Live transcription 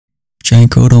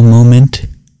GiantGrotle moment.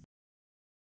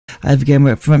 I have a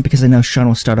gamer up front because I know Sean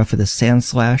will start off with a Sand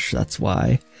Slash, that's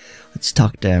why. Let's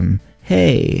talk to him.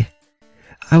 Hey,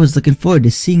 I was looking forward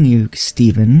to seeing you,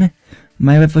 Steven.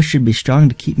 My rifle should be strong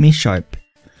to keep me sharp.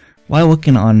 While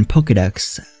working on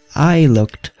Pokedex, I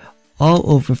looked all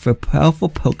over for powerful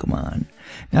Pokemon.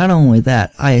 Not only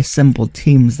that, I assembled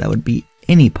teams that would beat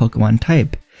any Pokemon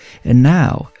type. And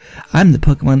now, I'm the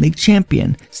Pokemon League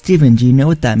champion. Steven, do you know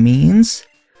what that means?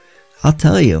 I'll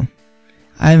tell you.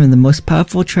 I am the most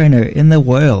powerful trainer in the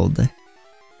world.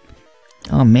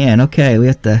 Oh man, okay, we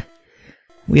have to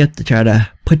try to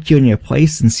put you in your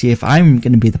place and see if I'm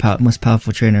gonna be the most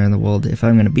powerful trainer in the world, if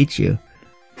I'm gonna beat you.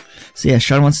 So yeah,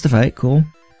 Sean wants to fight, cool.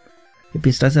 If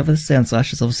he starts off with a Sand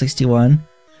Slash, it's level 61.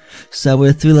 So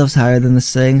we're 3 levels higher than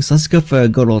this thing, so let's go for a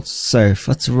good old surf.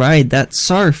 Let's ride that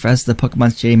surf, as the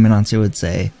Pokemon Stadium announcer would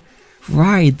say.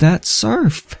 Ride that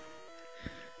surf!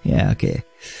 Yeah, okay.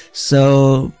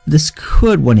 So this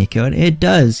could one eco, and it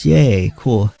does, yay,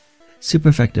 cool. Super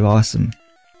effective, awesome.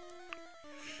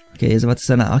 Okay, he's about to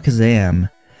send out Alakazam.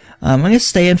 I'm gonna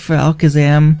stay in for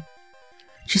Alakazam,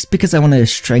 just because I want to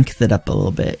strength it up a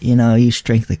little bit. You know, use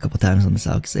strength a couple times on this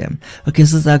Alakazam. Okay,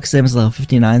 so this Alakazam is level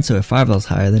 59, so we're 5 levels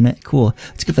higher than it. Cool.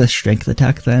 Let's go for the strength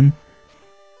attack then.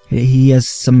 He has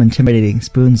some intimidating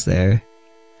spoons there.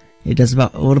 It does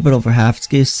about a little bit over half. Let's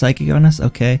get Psychic on us.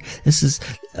 Okay, this is,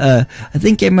 I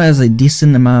think Gamer has a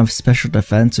decent amount of special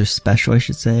defense, or special I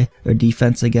should say, or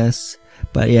defense I guess.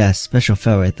 But yeah, special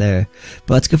fell right there.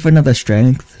 But let's go for another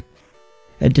strength.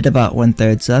 It did about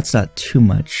 1/3, so that's not too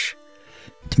much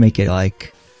to make it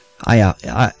like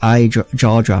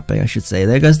jaw dropping, I should say.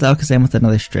 There goes the Alakazam with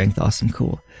another strength. Awesome,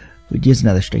 cool. We'd use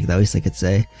another strength, at least I could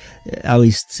say. At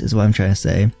least is what I'm trying to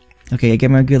say. Okay,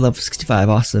 Gamer a good level 65,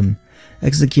 awesome.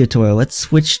 Executor, let's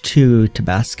switch to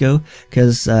Tabasco,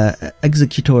 because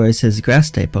Executor is his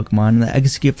grass type Pokemon, and the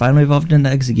Execute finally evolved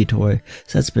into Executor,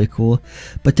 so that's pretty cool.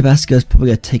 But Tabasco is probably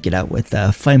going to take it out with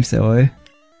Flamethrower.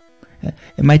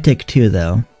 It might take 2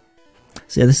 though.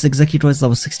 So yeah, this Executor is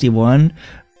level 61,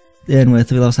 and with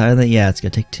 3 levels higher than yeah, it's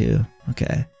going to take 2.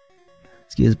 Okay.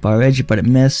 Let's use Bar Edge, but it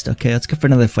missed. Okay, let's go for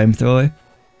another Flamethrower,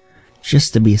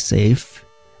 just to be safe.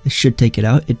 It should take it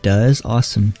out. It does.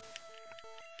 Awesome.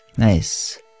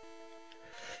 Nice.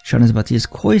 Sean is about to use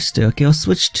Cloyster. Okay, I'll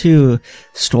switch to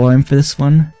Storm for this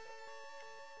one.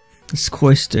 This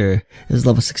Cloyster is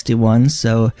level 61,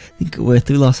 so I think we're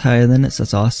 3 levels higher than it, so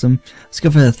that's awesome. Let's go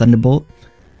for the Thunderbolt.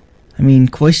 I mean,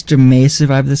 Cloyster may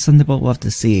survive this Thunderbolt, we'll have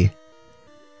to see.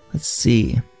 Let's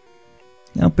see.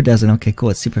 Nope, it doesn't. Okay,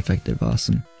 cool, it's super effective,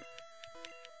 awesome.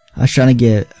 I was trying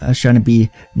to be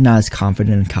not as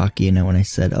confident and cocky, you know, when I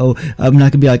said, oh, I'm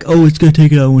not gonna be like, oh, it's gonna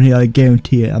take it out when I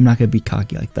guarantee it. I'm not gonna be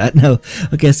cocky like that, no.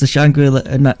 Okay, so Sean grew,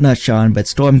 not Sean, but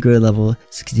Storm grew level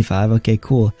 65, okay,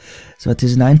 cool. So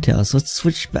there's Ninetales. Let's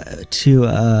switch back to,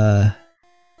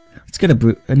 let's go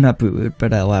to not Brute Root,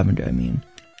 but Lavender, I mean.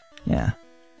 Yeah.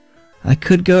 I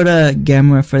could go to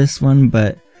Gamera for this one,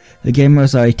 but the gamer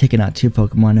has already taken out 2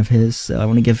 Pokemon of his, so I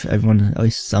want to give everyone at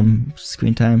least some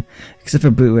screen time. Except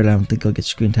for Brute Root, I don't think he'll get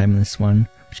screen time in this one,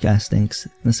 which kinda stinks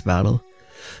in this battle.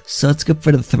 So let's go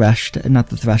for the Thresh, not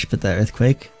the Thresh, but the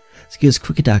Earthquake. Let's use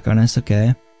Quick Attack on us,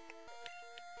 okay.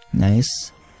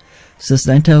 Nice. So this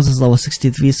Ninetales is level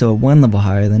 63, so we're 1 level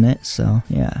higher than it, so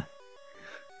yeah.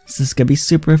 This is gonna be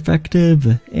super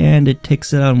effective, and it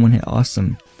takes it out in 1 hit,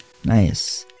 awesome.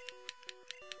 Nice.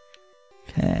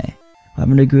 Okay.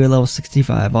 Lavender grew level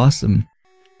 65, awesome.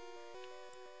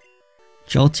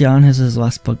 Jolteon is his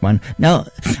last Pokemon. Now,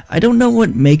 I don't know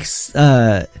what makes,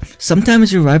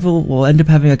 sometimes your rival will end up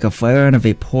having like a Fire and a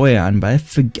Vaporeon, but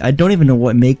I don't even know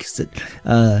what makes it,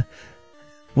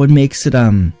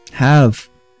 have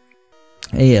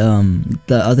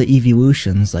the other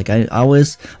evolutions. Like I've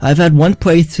had one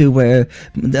playthrough where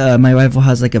my rival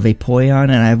has like a Vaporeon,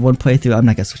 and I have one playthrough, I'm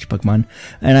not gonna switch Pokemon,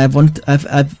 and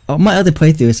all my other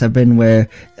playthroughs have been where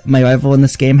my rival in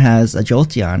this game has a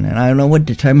Jolteon, and I don't know what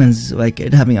determines like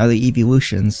it having other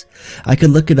evolutions. I could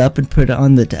look it up and put it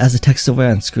on as a text over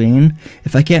on screen.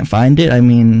 If I can't find it, I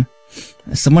mean,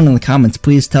 someone in the comments,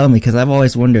 please tell me, because I've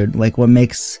always wondered like what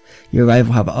makes your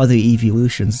rival have other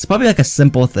evolutions. It's probably like a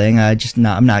simple thing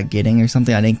I'm not getting, or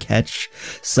something I didn't catch.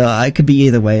 So I could be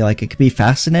either way. Like it could be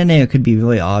fascinating, or it could be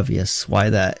really obvious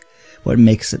what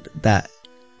makes it that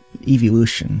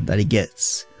evolution that he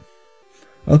gets.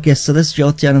 Okay, so this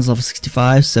Jolteon is level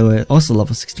 65, so we're also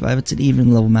level 65. It's an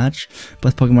even level match.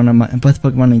 Both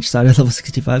Pokemon on each side are level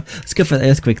 65. Let's go for the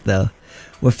Earthquake though.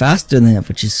 We're faster than it,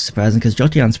 which is surprising because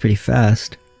Jolteon's pretty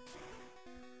fast.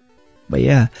 But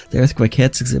yeah, the earthquake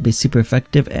hits, it's gonna be super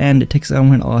effective, and it takes out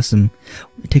one awesome.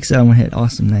 It takes out one hit,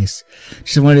 awesome, nice.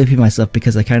 Just wanted to repeat myself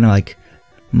because I kind of like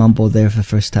mumbled there for the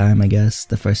first time, I guess,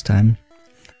 the first time.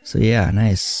 So yeah,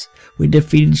 nice. We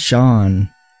defeated Sean.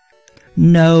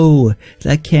 No,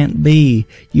 that can't be.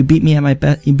 You beat me at my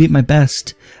best. You beat my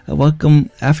best. Welcome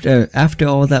after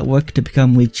all that work to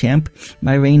become league champ.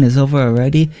 My reign is over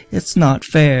already. It's not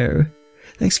fair.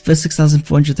 Thanks for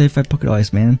 6,435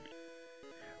 Pokédollars, man.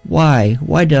 Why?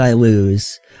 Why did I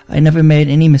lose? I never made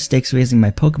any mistakes raising my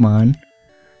Pokemon.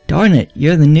 Darn it,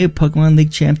 you're the new Pokemon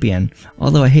League champion.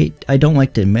 Although I don't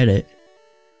like to admit it.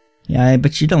 Yeah, I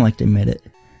bet you don't like to admit it.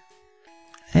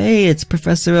 Hey, it's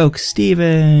Professor Oak,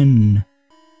 Steven!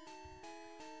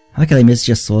 How can I miss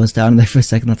just slows down there for a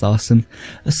second? That's awesome.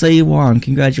 So you won,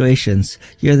 congratulations.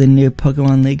 You're the new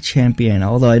Pokemon League champion.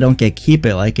 Although I don't get keep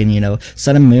it like in, you know,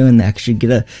 Sun and Moon, you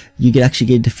get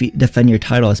actually defend your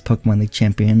title as Pokemon League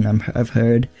champion, I've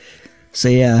heard. So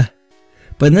yeah.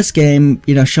 But in this game,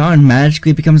 you know, Sean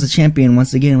magically becomes a champion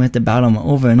once again. We have to battle him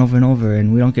over and over and over,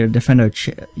 and we don't get to defend our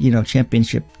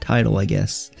championship title, I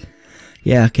guess.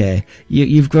 Yeah, okay.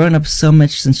 You've grown up so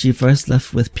much since you first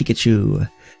left with Pikachu.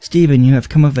 Steven, you have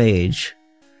come of age.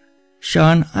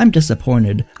 Sean, I'm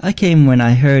disappointed. I came when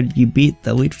I heard you beat the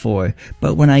Elite Four,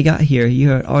 but when I got here, you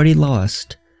had already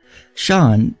lost.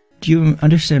 Sean, do you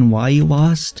understand why you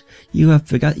lost? You have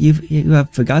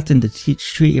forgotten to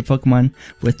treat your Pokemon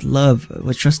with love,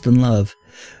 with trust and love.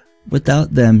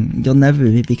 Without them, you'll never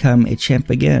become a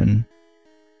champ again.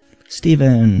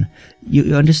 Steven,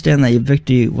 you understand that your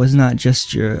victory was not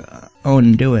just your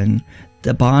own doing.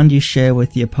 The bond you share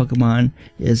with your Pokemon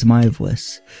is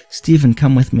marvelous. Steven,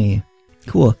 come with me.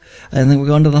 Cool. I think we're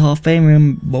going to the Hall of Fame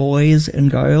room, boys and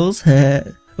girls.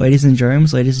 Ladies and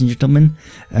germs, ladies and gentlemen.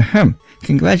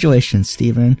 Congratulations,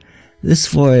 Steven. This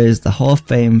floor is the Hall of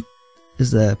Fame,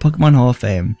 is the Pokemon Hall of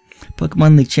Fame.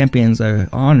 Pokemon League champions are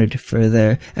honored for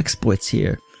their exploits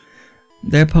here.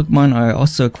 Their Pokemon are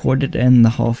also recorded in the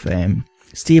Hall of Fame.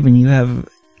 Steven, you have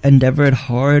endeavored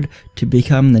hard to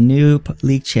become the new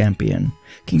League champion.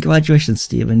 Congratulations,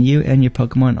 Steven. You and your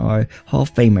Pokemon are Hall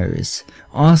of Famers.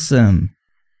 Awesome.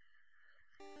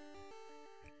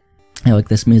 I like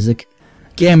this music.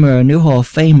 Gamer, new Hall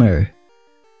of Famer.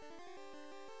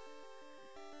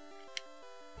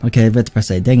 Okay, I meant to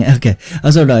press A. Dang it. Okay, I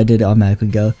was I did automatically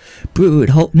go. Brood,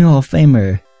 new Hall of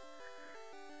Famer.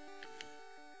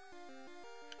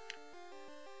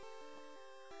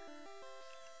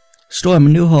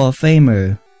 Storm, new Hall of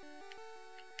Famer.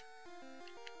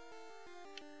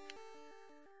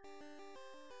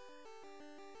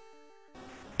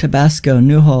 Tabasco,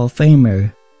 new Hall of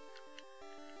Famer.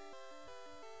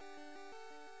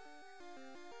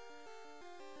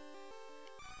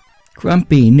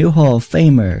 Grumpy, new Hall of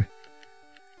Famer.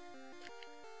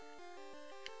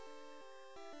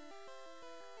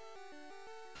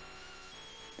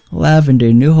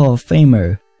 Lavender, new Hall of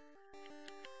Famer.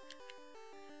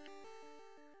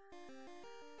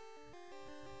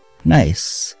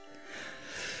 Nice.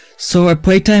 So our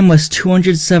playtime was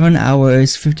 207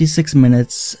 hours, 56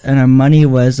 minutes, and our money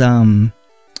was, we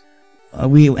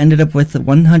ended up with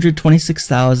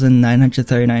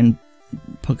 126,939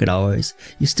 Pokédollars.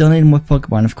 You still need more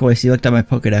Pokemon, of course. You looked at my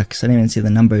Pokédex, I didn't even see the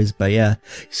numbers, but yeah.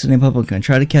 You still need Pokemon.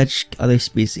 Try to catch other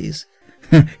species.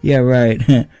 Yeah, right.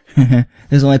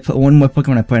 There's only one more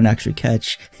Pokemon I plan to actually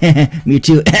catch.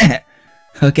 Mewtwo.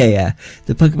 Okay, yeah.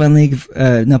 The Pokemon League,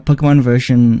 no, Pokemon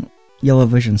version, Yellow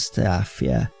version staff,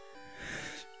 yeah.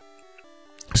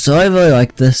 So I really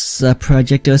liked this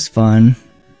project, it was fun.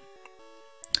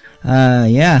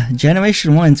 Yeah,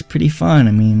 Generation 1's pretty fun,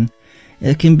 I mean,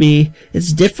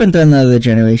 it's different than the other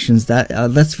generations,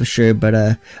 that's for sure, but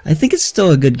I think it's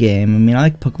still a good game. I mean, I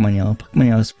like Pokemon Yellow. Pokemon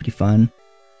Yellow is pretty fun.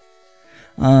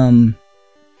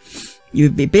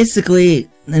 Basically,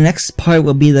 the next part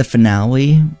will be the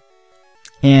finale,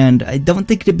 and I don't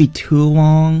think it'll be too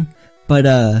long, but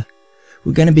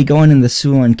we're gonna be going in the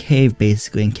Suwon Cave,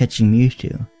 basically, and catching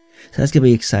Mewtwo. So that's gonna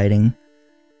be exciting.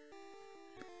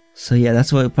 So yeah,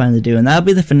 that's what we plan to do, and that'll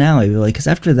be the finale, really, because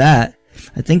after that,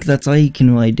 I think that's all you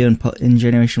can really do in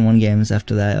Generation 1 games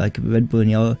after that, like Red, Blue, and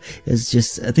Yellow, is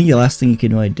just, I think the last thing you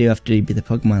can really do after you beat the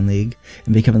Pokemon League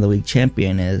and become the League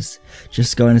Champion is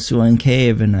just go into Suwon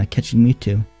Cave and catching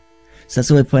Mewtwo. So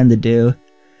that's what we plan to do.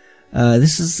 I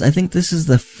think this is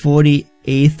the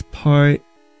 48th part.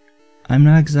 I'm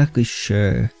not exactly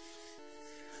sure.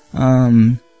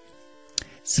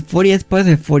 It's the 40th part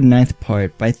or 49th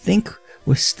part, but I think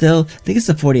it's the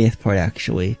 48th part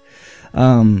actually.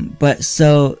 But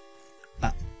so,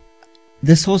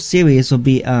 this whole series will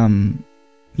be,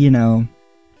 you know,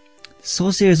 This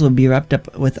whole series will be wrapped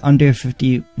up with under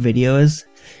 50 videos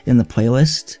in the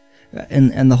playlist,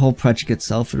 and the whole project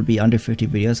itself would be under 50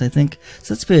 videos, I think.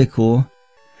 So that's pretty cool.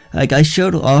 Like, I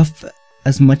showed off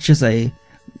as much as I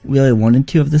really wanted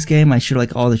to of this game. I showed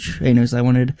like all the trainers I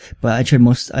wanted, but I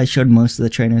showed most of the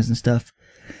trainers and stuff.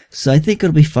 So I think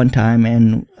it'll be a fun time,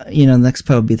 and you know, the next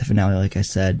part will be the finale, like I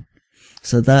said.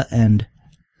 So that end.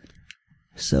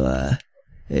 So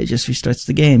it just restarts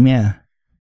the game, yeah.